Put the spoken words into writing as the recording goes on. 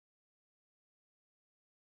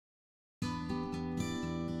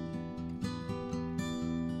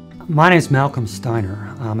My name is Malcolm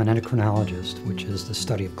Steiner. I'm an endocrinologist, which is the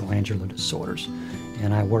study of glandular disorders,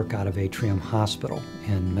 and I work out of Atrium Hospital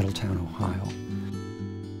in Middletown, Ohio.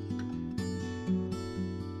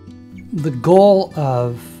 The goal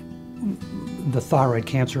of the thyroid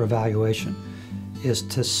cancer evaluation is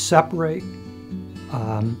to separate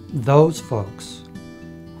those folks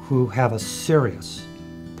who have a serious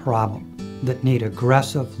problem that need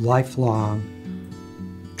aggressive, lifelong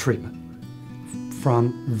treatment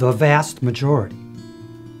from the vast majority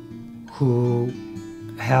who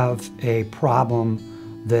have a problem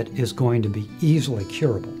that is going to be easily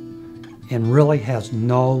curable and really has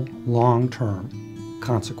no long-term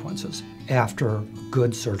consequences after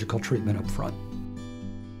good surgical treatment up front.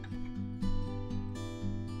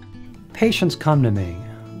 Patients come to me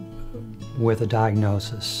with a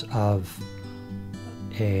diagnosis of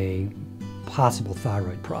a possible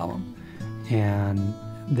thyroid problem, and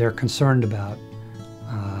they're concerned about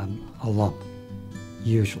a lump,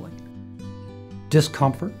 usually.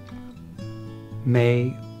 Discomfort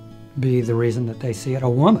may be the reason that they see it. A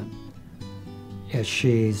woman, as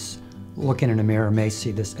she's looking in a mirror, may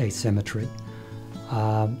see this asymmetry,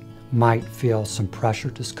 might feel some pressure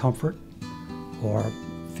discomfort or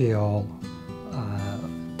feel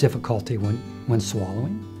difficulty when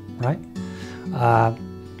swallowing, right?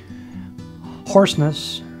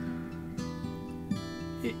 Hoarseness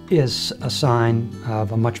is a sign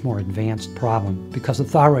of a much more advanced problem because the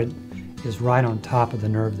thyroid is right on top of the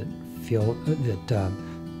nerve that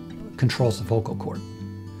controls the vocal cord.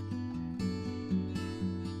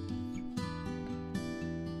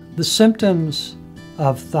 The symptoms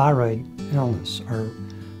of thyroid illness are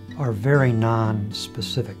very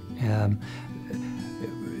non-specific.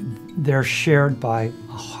 They're shared by a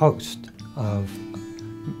host of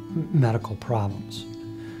medical problems.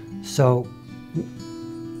 So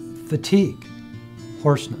fatigue,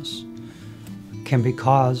 hoarseness, can be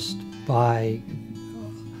caused by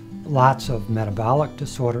lots of metabolic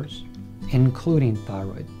disorders, including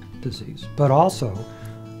thyroid disease, but also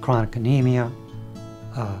chronic anemia,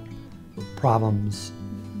 problems,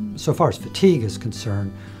 so far as fatigue is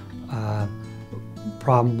concerned,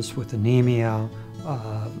 problems with anemia,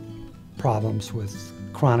 problems with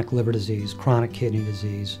chronic liver disease, chronic kidney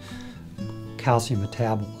disease, calcium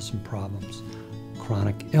metabolism problems,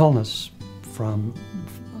 chronic illness from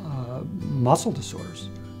muscle disorders,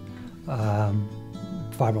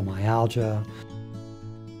 fibromyalgia.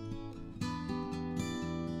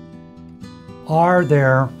 Are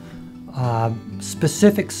there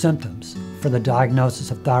specific symptoms for the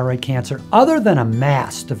diagnosis of thyroid cancer other than a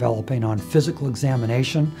mass developing on physical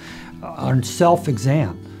examination, on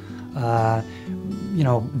self-exam? You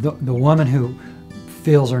know, the woman who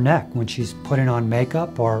feels her neck when she's putting on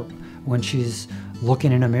makeup or when she's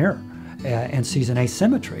looking in a mirror and sees an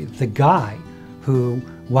asymmetry. The guy who,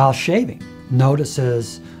 while shaving,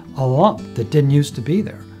 notices a lump that didn't used to be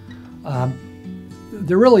there.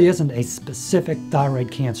 There really isn't a specific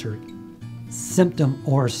thyroid cancer symptom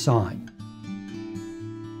or sign.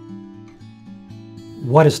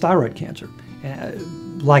 What is thyroid cancer?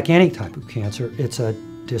 Like any type of cancer, it's a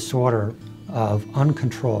disorder of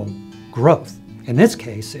uncontrolled growth. In this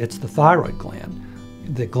case, it's the thyroid gland,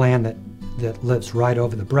 the gland that lives right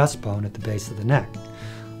over the breastbone at the base of the neck.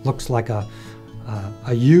 Looks like a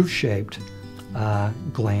U-shaped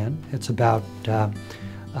gland. It's about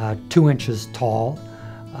 2 inches tall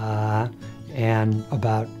and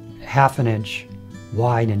about ½ an inch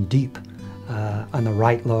wide and deep on the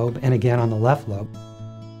right lobe and again on the left lobe.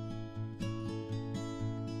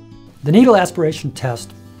 The needle aspiration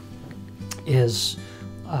test is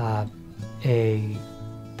a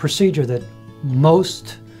procedure that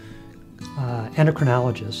most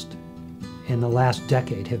endocrinologists in the last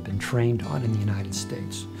decade have been trained on in the United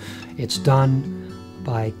States. It's done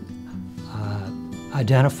by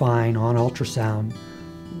identifying on ultrasound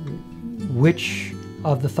which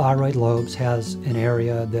of the thyroid lobes has an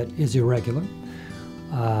area that is irregular,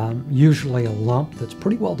 usually a lump that's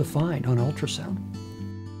pretty well defined on ultrasound.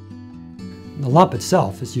 The lump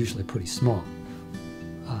itself is usually pretty small,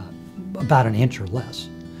 about an inch or less,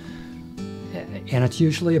 and it's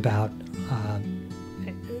usually about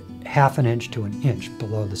 ½ an inch to an inch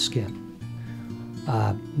below the skin.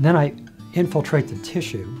 Then I infiltrate the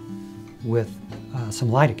tissue with some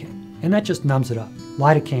lidocaine, and that just numbs it up.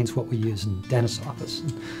 Lidocaine is what we use in the dentist's office.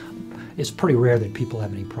 It's pretty rare that people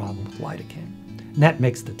have any problem with lidocaine. And that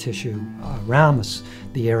makes the tissue around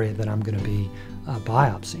the area that I'm going to be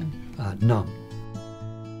biopsying numb.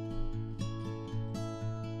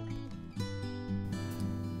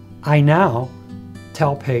 I now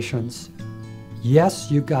tell patients, yes,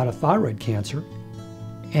 you've got a thyroid cancer,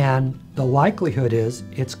 And the likelihood is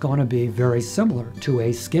it's going to be very similar to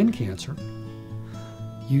a skin cancer.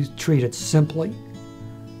 You treat it simply,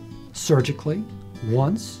 surgically,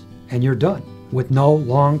 once, and you're done with no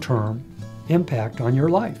long-term impact on your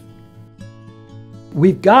life.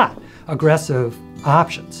 We've got aggressive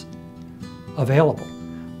options available,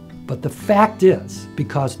 but the fact is,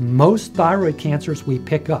 because most thyroid cancers we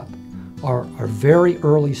pick up are very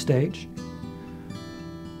early stage,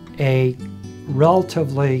 a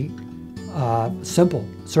relatively simple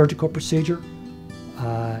surgical procedure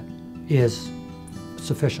is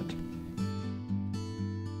sufficient.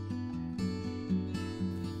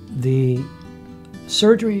 The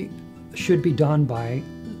surgery should be done by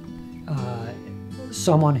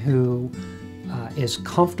someone who is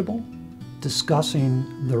comfortable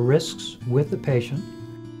discussing the risks with the patient.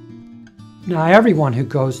 Now, everyone who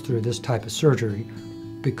goes through this type of surgery,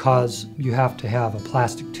 because you have to have a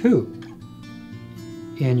plastic tube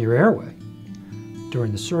in your airway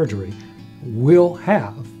during the surgery, will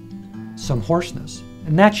have some hoarseness,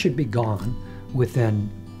 and that should be gone within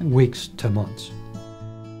weeks to months.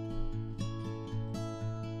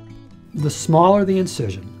 The smaller the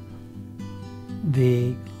incision,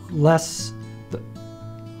 the less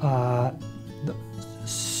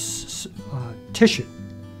tissue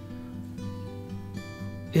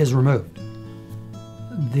is removed,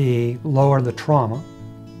 the lower the trauma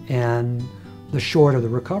and the shorter the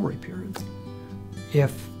recovery period.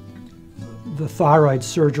 If the thyroid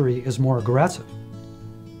surgery is more aggressive,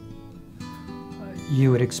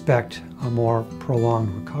 you would expect a more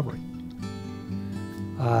prolonged recovery.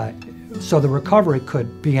 So the recovery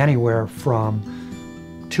could be anywhere from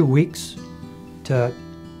 2 weeks to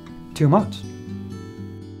 2 months.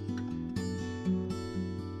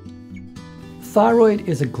 Thyroid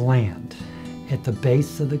is a gland at the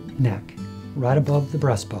base of the neck, right above the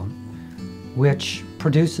breastbone, which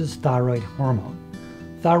produces thyroid hormone.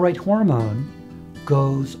 Thyroid hormone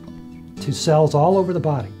goes to cells all over the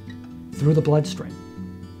body through the bloodstream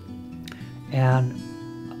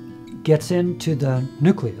and gets into the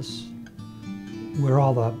nucleus, where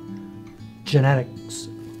all the genetics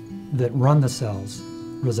that run the cells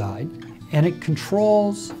reside, and it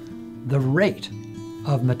controls the rate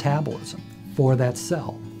of metabolism for that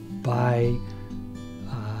cell by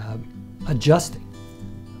adjusting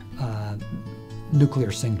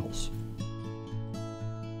nuclear signals.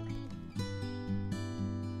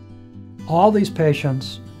 All these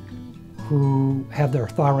patients who have their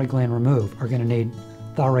thyroid gland removed are going to need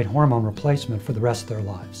thyroid hormone replacement for the rest of their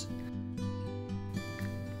lives.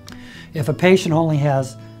 If a patient only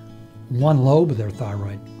has one lobe of their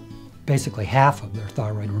thyroid, basically half of their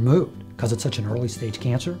thyroid removed, because it's such an early stage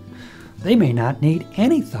cancer, they may not need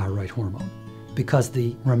any thyroid hormone because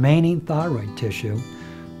the remaining thyroid tissue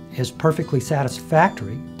is perfectly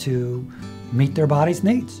satisfactory to meet their body's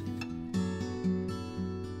needs.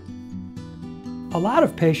 A lot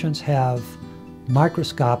of patients have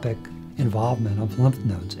microscopic involvement of lymph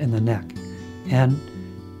nodes in the neck, and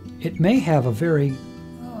it may have a very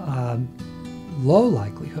low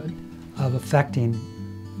likelihood of affecting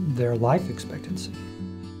their life expectancy.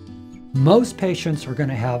 Most patients are going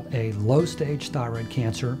to have a low-stage thyroid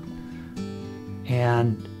cancer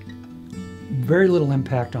and very little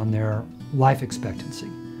impact on their life expectancy.